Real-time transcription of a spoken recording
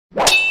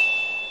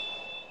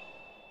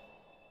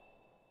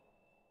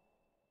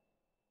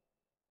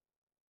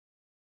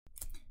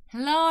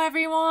Hello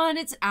everyone,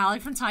 it's Allie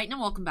from Titan and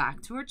welcome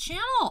back to our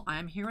channel.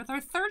 I'm here with our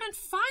third and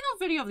final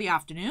video of the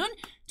afternoon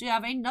to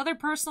have another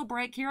personal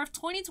break here of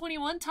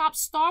 2021 Top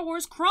Star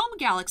Wars Chrome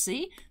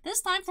Galaxy,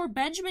 this time for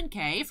Benjamin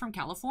K from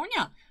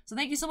California. So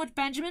thank you so much,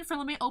 Benjamin, for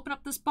letting me open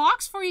up this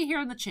box for you here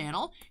on the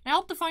channel, and I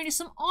hope to find you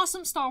some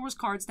awesome Star Wars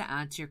cards to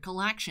add to your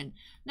collection.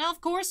 Now,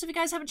 of course, if you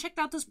guys haven't checked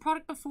out this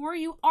product before,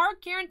 you are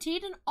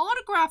guaranteed an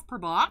autograph per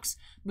box,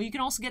 but you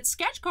can also get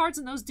sketch cards,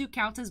 and those do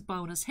count as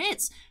bonus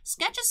hits.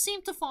 Sketches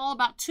seem to fall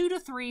about 2 to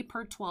 3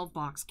 per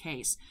 12-box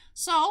case.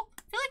 So,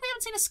 I feel like we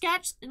haven't seen a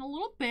sketch in a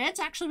little bit.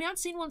 Actually, we haven't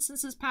seen one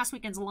since this past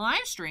weekend's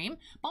live stream,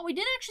 but we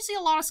did actually see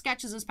a lot of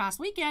sketches this past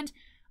weekend,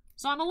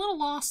 so I'm a little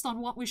lost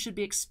on what we should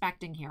be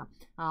expecting here.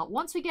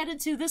 Once we get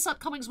into this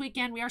upcoming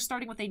weekend, we are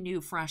starting with a new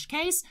fresh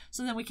case,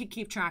 so then we can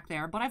keep track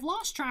there. But I've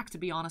lost track, to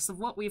be honest, of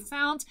what we've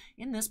found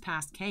in this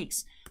past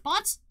case.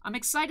 But I'm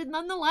excited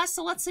nonetheless,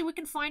 so let's see what we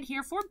can find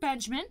here for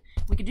Benjamin.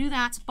 We can do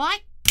that by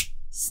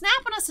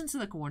snapping us into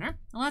the corner.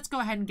 And let's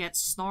go ahead and get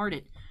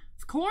started.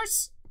 Of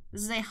course,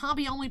 this is a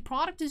hobby-only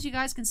product, as you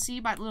guys can see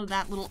by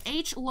that little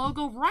H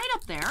logo right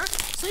up there.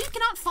 So you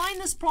cannot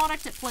find this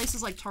product at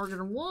places like Target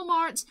or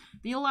Walmart.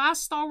 The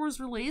last Star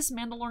Wars release,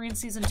 Mandalorian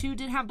Season 2,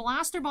 did have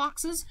blaster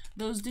boxes.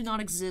 Those do not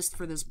exist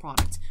for this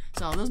product.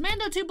 So those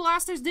Mando 2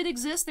 blasters did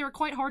exist. They were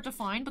quite hard to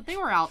find, but they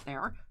were out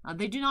there.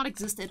 They do not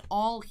exist at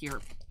all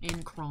here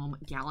in Chrome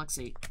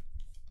Galaxy.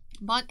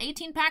 But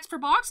 18 packs per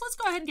box. Let's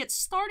go ahead and get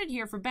started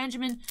here for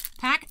Benjamin.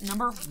 Pack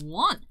number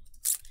 1.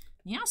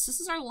 Yes, this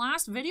is our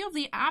last video of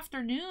the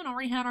afternoon.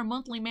 Already had our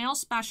monthly mail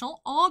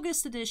special,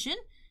 August edition,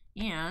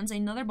 and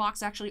another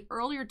box actually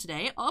earlier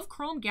today of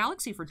Chrome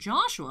Galaxy for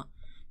Joshua.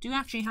 Do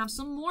actually have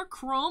some more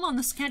Chrome on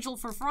the schedule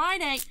for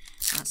Friday,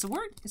 so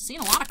we're seeing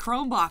a lot of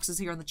Chrome boxes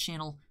here on the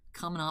channel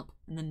coming up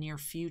in the near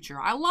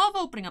future. I love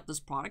opening up this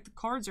product. The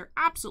cards are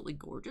absolutely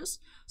gorgeous,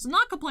 so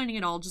not complaining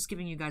at all, just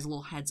giving you guys a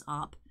little heads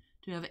up.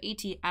 Do have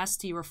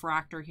AT-ST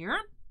refractor here,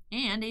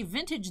 and a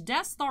vintage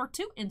Death Star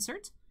 2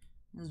 insert.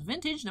 This is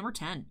vintage number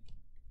 10.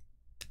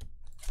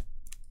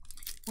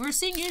 We're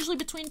seeing usually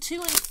between 2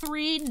 and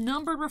 3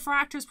 numbered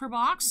refractors per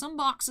box. Some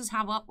boxes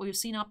have we've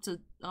seen up to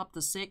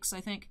 6,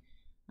 I think.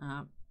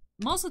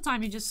 Most of the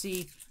time you just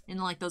see in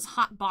like those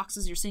hot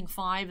boxes, you're seeing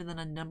 5 and then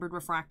a numbered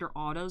refractor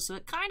auto. So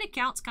it kind of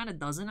counts, kind of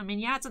doesn't. I mean,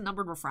 yeah, it's a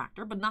numbered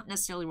refractor, but not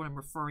necessarily what I'm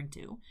referring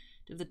to.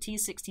 To the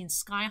T16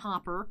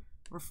 Skyhopper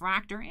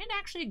refractor and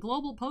actually a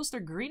global poster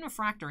green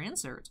refractor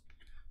insert.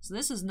 So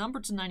this is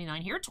numbered to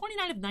 99 here.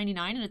 29 of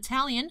 99, an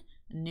Italian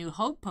New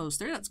Hope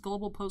poster. That's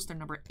global poster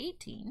number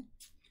 18.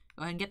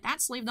 Go ahead and get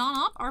that sleeved on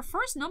up. Our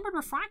first numbered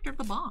refractor of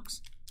the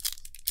box.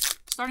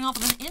 Starting off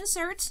with an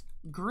insert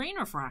green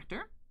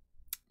refractor.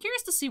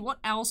 Curious to see what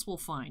else we'll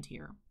find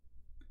here.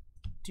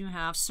 Do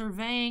have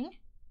surveyed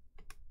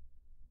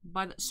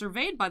by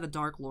the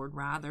Dark Lord,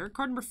 rather.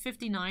 Card number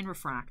 59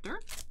 refractor.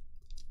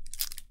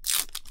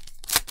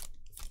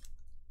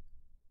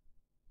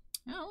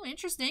 Oh,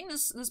 interesting.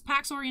 This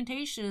pack's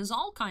orientation is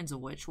all kinds of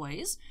which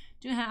ways.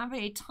 Do have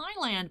a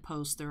Thailand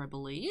poster, I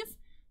believe.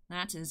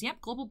 That is,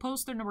 yep, global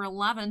poster number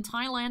 11,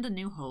 Thailand, A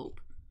New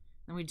Hope.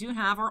 And we do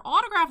have our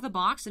autograph of the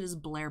box. It is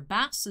Blair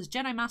Bass, as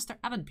Jedi Master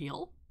Evan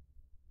Peel.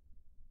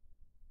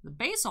 The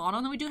base auto,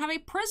 and then we do have a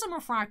Prism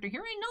refractor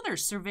here. Another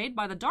surveyed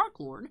by the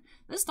Dark Lord.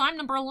 This time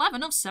number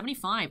 11 of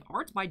 75,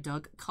 art by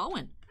Doug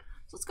Cohen.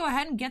 So let's go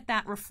ahead and get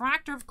that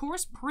refractor, of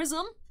course,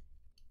 Prism.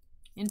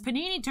 In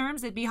Panini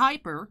terms, they'd be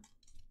Hyper.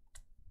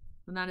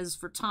 And that is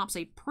for TOPPS,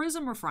 a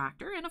Prism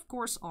refractor, and of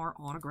course, our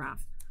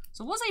autograph.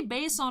 So it was a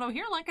base auto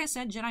here, like I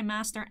said, Jedi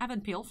Master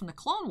Evan Peel from the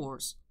Clone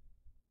Wars,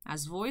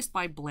 as voiced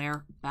by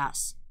Blair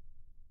Bass.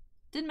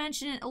 Did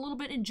mention it a little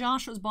bit in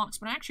Joshua's box,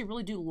 but I actually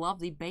really do love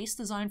the base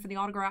design for the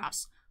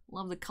autographs.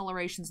 Love the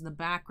colorations in the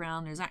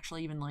background. There's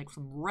actually even like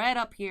some red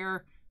up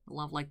here. I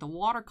love like the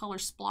watercolor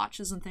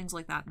splotches and things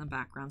like that in the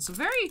background. So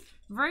very,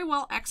 very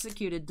well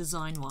executed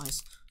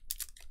design-wise.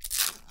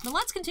 But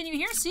let's continue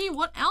here, see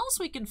what else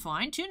we can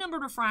find. 2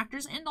 numbered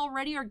refractors and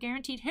already our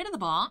guaranteed hit of the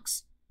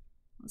box.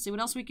 Let's see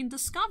what else we can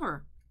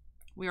discover.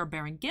 We are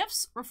bearing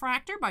Gifts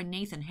refractor by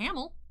Nathan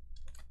Hamill.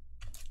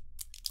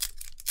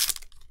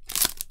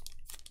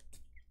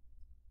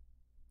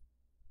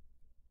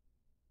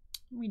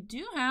 We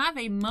do have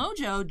a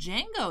Mojo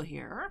Django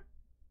here.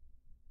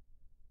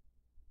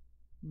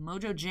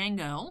 Mojo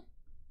Django.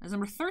 That's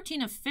number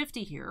 13 of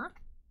 50 here.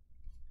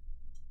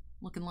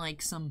 Looking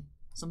like some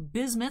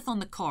bismuth on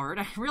the card.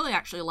 I really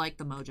actually like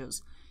the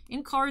Mojos.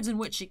 In cards in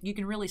which you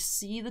can really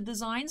see the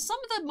design. Some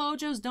of the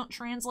Mojos don't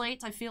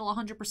translate, I feel,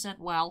 100%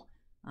 well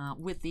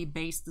with the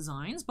base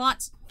designs,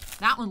 but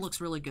that one looks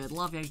really good.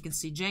 Love it. You can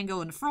see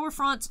Django in the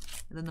forefront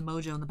and then the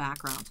Mojo in the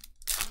background.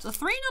 So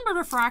 3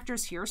 numbered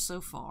refractors here so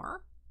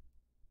far.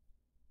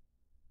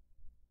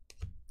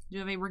 You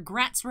have a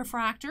Regrets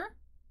refractor.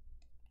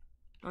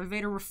 Darth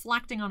Vader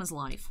reflecting on his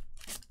life.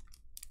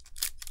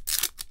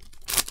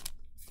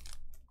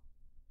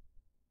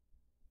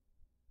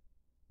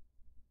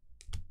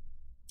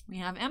 We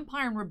have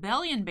Empire and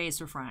Rebellion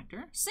base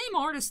refractor. Same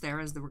artist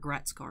there as the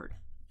Regrets card.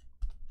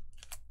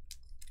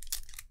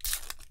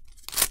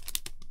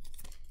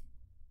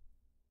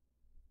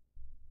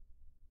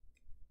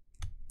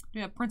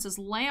 We have Princess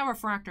Leia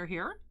refractor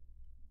here.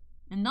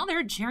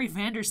 Another Jerry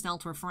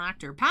Vanderstelt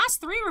refractor.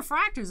 Past 3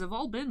 refractors have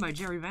all been by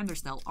Jerry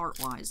Vanderstelt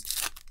art-wise.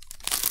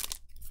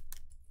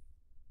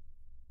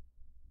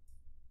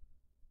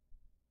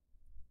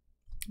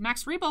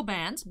 Max Rebo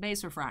Band,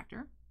 base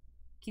refractor.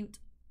 Cute.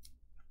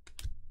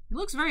 He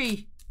looks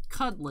very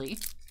cuddly.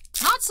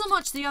 Not so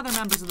much the other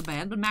members of the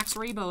band, but Max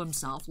Rebo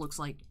himself looks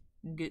like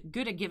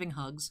good at giving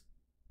hugs.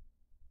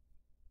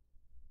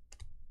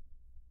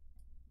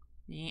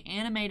 The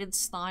animated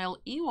style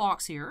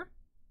Ewoks here.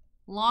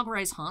 Log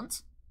Race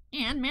Hunt.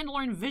 And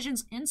Mandalorian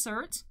Visions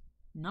insert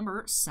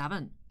number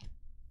 7.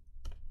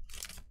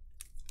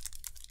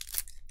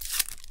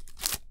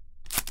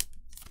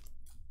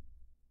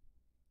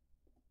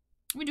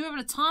 We do have an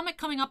Atomic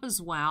coming up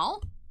as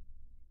well.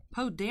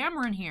 Poe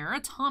Dameron here,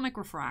 Atomic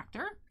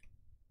Refractor.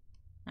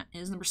 That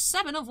is number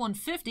 7 of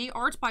 150,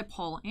 art by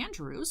Paul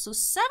Andrews. So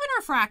 7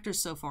 refractors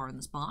so far in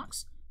this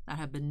box that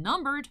have been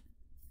numbered.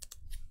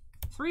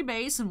 3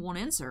 base and 1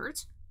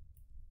 insert.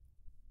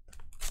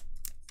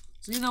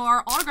 So, you know,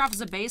 our autograph is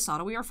a base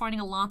auto. We are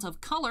finding a lot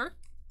of color,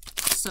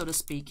 so to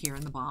speak, here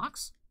in the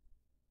box.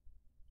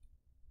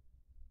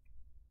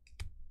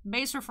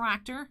 Base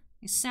refractor,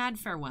 a sad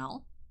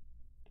farewell.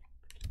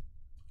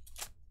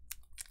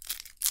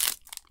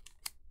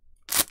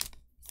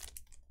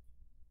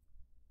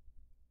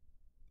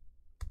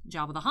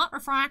 Jabba the Hutt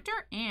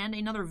refractor, and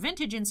another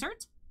vintage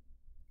insert.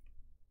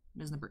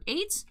 It is number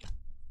 8.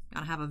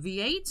 Gotta have a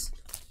V8.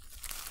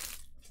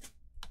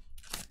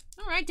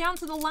 Alright, down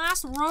to the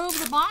last row of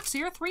the box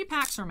here. 3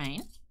 packs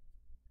remain.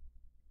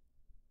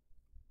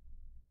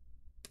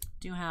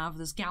 Do have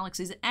this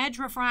Galaxy's Edge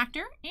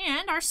refractor,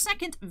 and our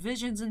second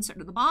Visions insert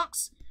of the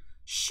box.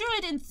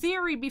 Should, in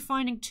theory, be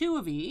finding 2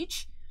 of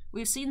each.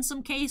 We've seen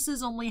some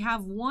cases only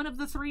have 1 of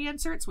the 3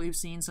 inserts. We've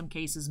seen some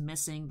cases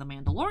missing the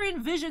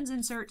Mandalorian Visions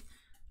insert.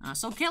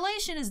 So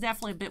collation is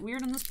definitely a bit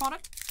weird in this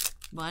product.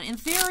 But in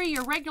theory,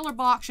 your regular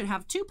box should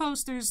have 2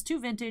 posters, 2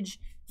 vintage,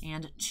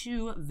 and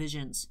 2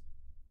 Visions.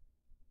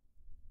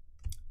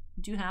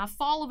 We do have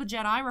Fall of a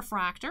Jedi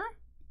refractor.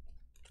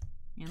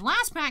 And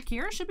last pack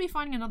here should be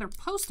finding another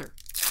poster.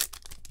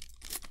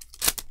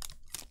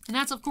 And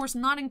that's, of course,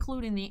 not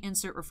including the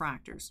insert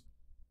refractors.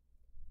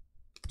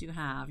 We do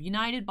have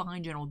United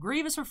Behind General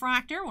Grievous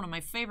refractor, one of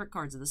my favorite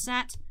cards of the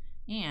set.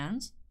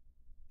 And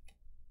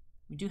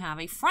we do have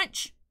a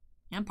French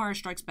Empire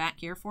Strikes Back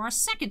here for our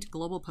second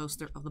global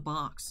poster of the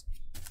box.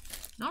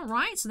 All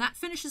right, so that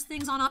finishes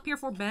things on up here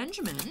for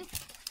Benjamin.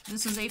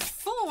 This is a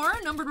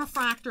 4 numbered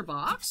refractor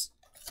box.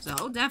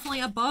 So definitely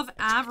above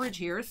average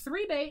here.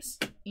 3 base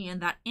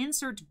and that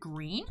insert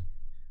green,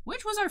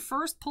 which was our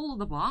first pull of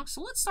the box.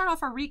 So let's start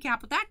off our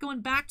recap with that,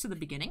 going back to the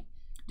beginning.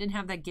 Didn't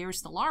have that Gary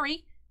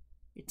Stellari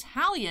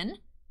Italian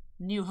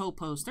New Hope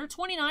poster.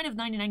 29 of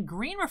 99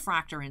 green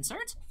refractor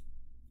insert.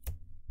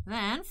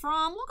 Then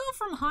we'll go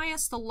from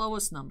highest to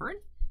lowest numbered.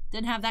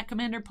 Didn't have that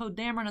Commander Poe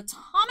Dameron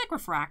Atomic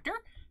Refractor.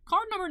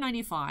 Card number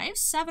 95,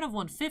 7 of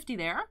 150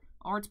 there.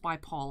 Art by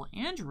Paul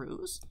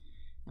Andrews.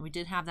 And we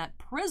did have that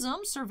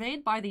Prism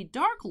surveyed by the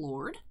Dark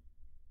Lord.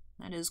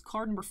 That is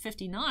card number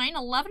 59,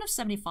 11 of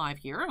 75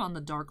 here on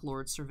the Dark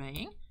Lord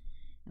surveying.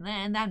 And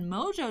then that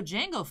Mojo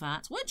Jango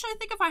Fett, which I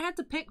think if I had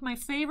to pick my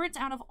favorites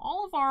out of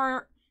all of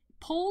our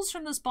pulls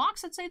from this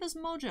box, I'd say this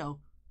Mojo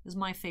is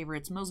my favorite.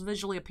 It's most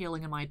visually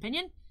appealing in my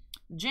opinion.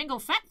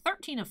 Jango Fett,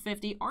 13 of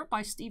 50, art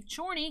by Steve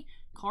Chorney,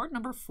 card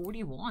number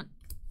 41.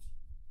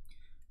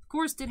 Of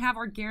course, did have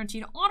our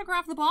guaranteed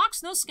autograph of the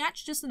box, no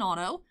sketch, just an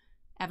auto.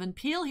 Evan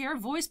Peel here,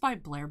 voiced by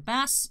Blair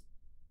Bess.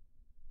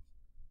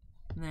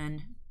 And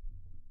then,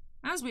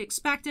 as we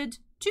expected,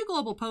 2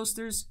 global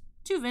posters,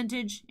 2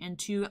 vintage, and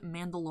 2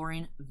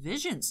 Mandalorian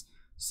Visions.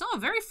 So a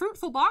very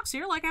fruitful box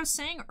here. Like I was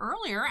saying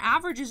earlier,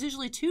 average is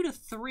usually 2 to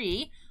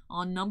 3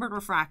 on numbered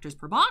refractors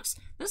per box.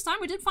 This time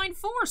we did find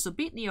 4, so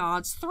beating the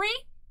odds. 3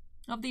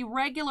 of the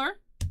regular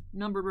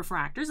numbered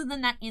refractors, and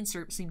then that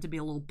insert seemed to be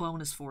a little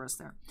bonus for us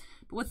there.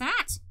 But with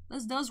that,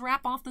 this does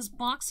wrap off this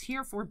box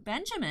here for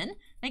Benjamin.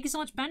 Thank you so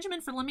much,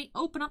 Benjamin, for letting me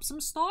open up some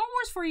Star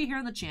Wars for you here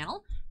on the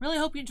channel. Really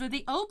hope you enjoyed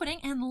the opening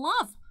and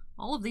love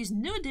all of these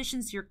new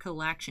additions to your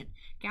collection.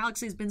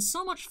 Galaxy has been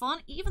so much fun,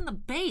 even the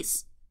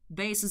base.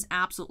 Base is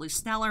absolutely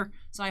stellar,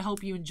 so I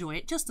hope you enjoy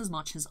it just as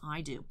much as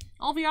I do.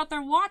 All of you out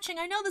there watching,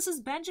 I know this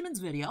is Benjamin's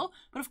video,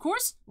 but of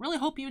course, really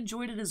hope you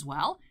enjoyed it as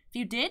well. If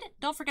you did,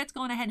 don't forget to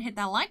go ahead and hit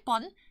that like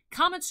button.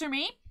 Comments for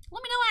me.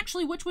 Let me know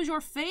actually which was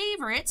your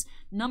favorite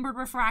numbered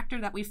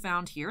refractor that we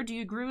found here. Do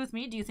you agree with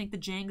me? Do you think the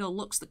Jango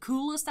looks the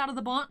coolest out of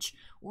the bunch?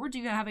 Or do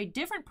you have a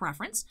different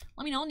preference?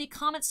 Let me know in the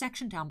comment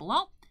section down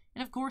below.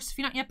 And of course, if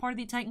you're not yet part of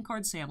the Titan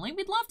Cards family,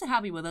 we'd love to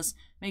have you with us.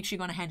 Make sure you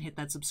go ahead and hit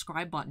that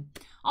subscribe button.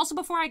 Also,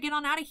 before I get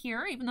on out of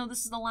here, even though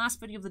this is the last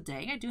video of the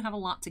day, I do have a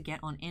lot to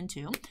get on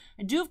into.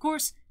 I do, of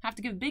course, have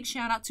to give a big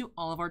shout out to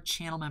all of our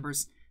channel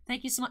members.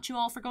 Thank you so much, you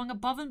all, for going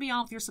above and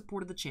beyond with your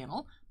support of the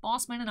channel.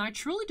 Bossman and I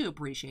truly do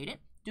appreciate it.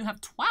 Do have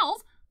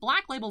 12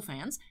 Black Label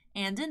fans,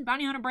 and in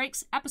Bounty Hunter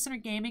Breaks,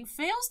 Epicenter Gaming,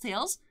 Fails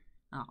Tales.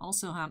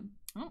 Also have,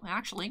 oh,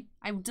 actually,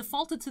 I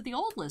defaulted to the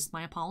old list.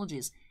 My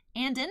apologies.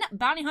 And in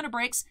Bounty Hunter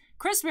Breaks,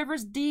 Chris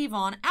Rivers,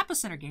 Devon,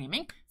 Epicenter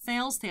Gaming,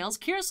 Fails Tales,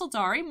 Kira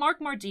Soldari, Mark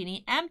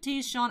Mardini,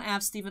 MT, Sean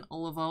F, Stephen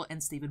Olivo,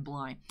 and Stephen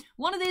Bly.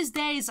 One of these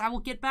days, I will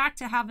get back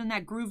to having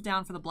that groove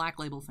down for the Black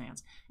Label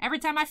fans. Every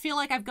time I feel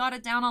like I've got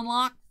it down on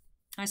lock,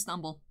 I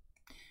stumble.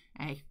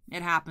 Hey,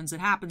 it happens. It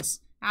happens.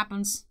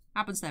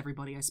 Happens to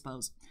everybody, I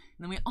suppose.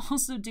 And then we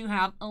also do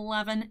have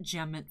 11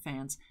 Gem Mint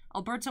fans.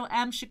 Alberto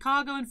M,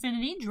 Chicago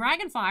Infinity,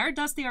 Dragonfire,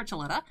 Dusty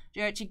Archuleta,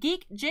 Jarrett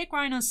Geek, Jake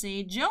Rhino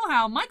C, Joe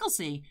Howe, Michael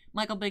C,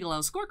 Michael Bigelow,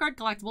 Scorecard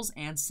Collectibles,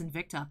 and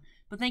Sinvicta.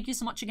 But thank you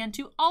so much again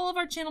to all of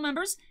our channel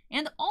members,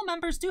 and all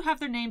members do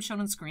have their names shown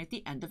on screen at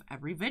the end of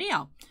every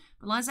video.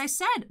 But as I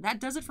said, that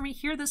does it for me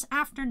here this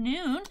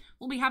afternoon.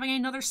 We'll be having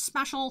another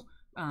special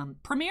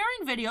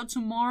premiering video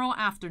tomorrow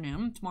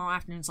afternoon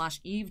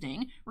 /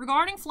 evening,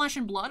 regarding Flesh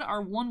and Blood,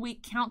 our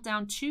 1-week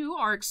countdown to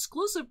our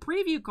exclusive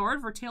preview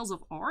card for Tales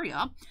of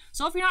Aria.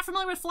 So if you're not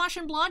familiar with Flesh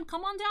and Blood,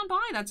 come on down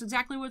by. That's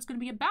exactly what it's going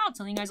to be about,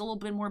 telling you guys a little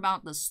bit more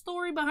about the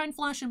story behind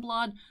Flesh and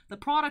Blood, the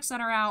products that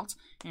are out,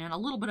 and a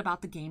little bit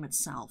about the game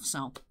itself.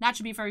 So that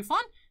should be very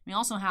fun. We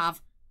also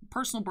have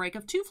personal break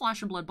of 2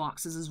 Flesh and Blood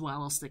boxes as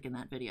well. I'll stick in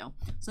that video.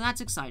 So that's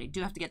exciting.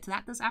 Do have to get to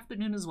that this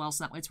afternoon as well,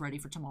 so that way it's ready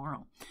for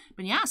tomorrow.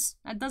 But yes,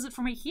 that does it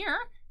for me here.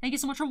 Thank you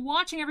so much for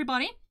watching,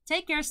 everybody.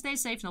 Take care, stay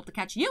safe, and hope to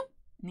catch you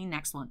in the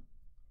next one.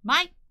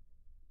 Bye!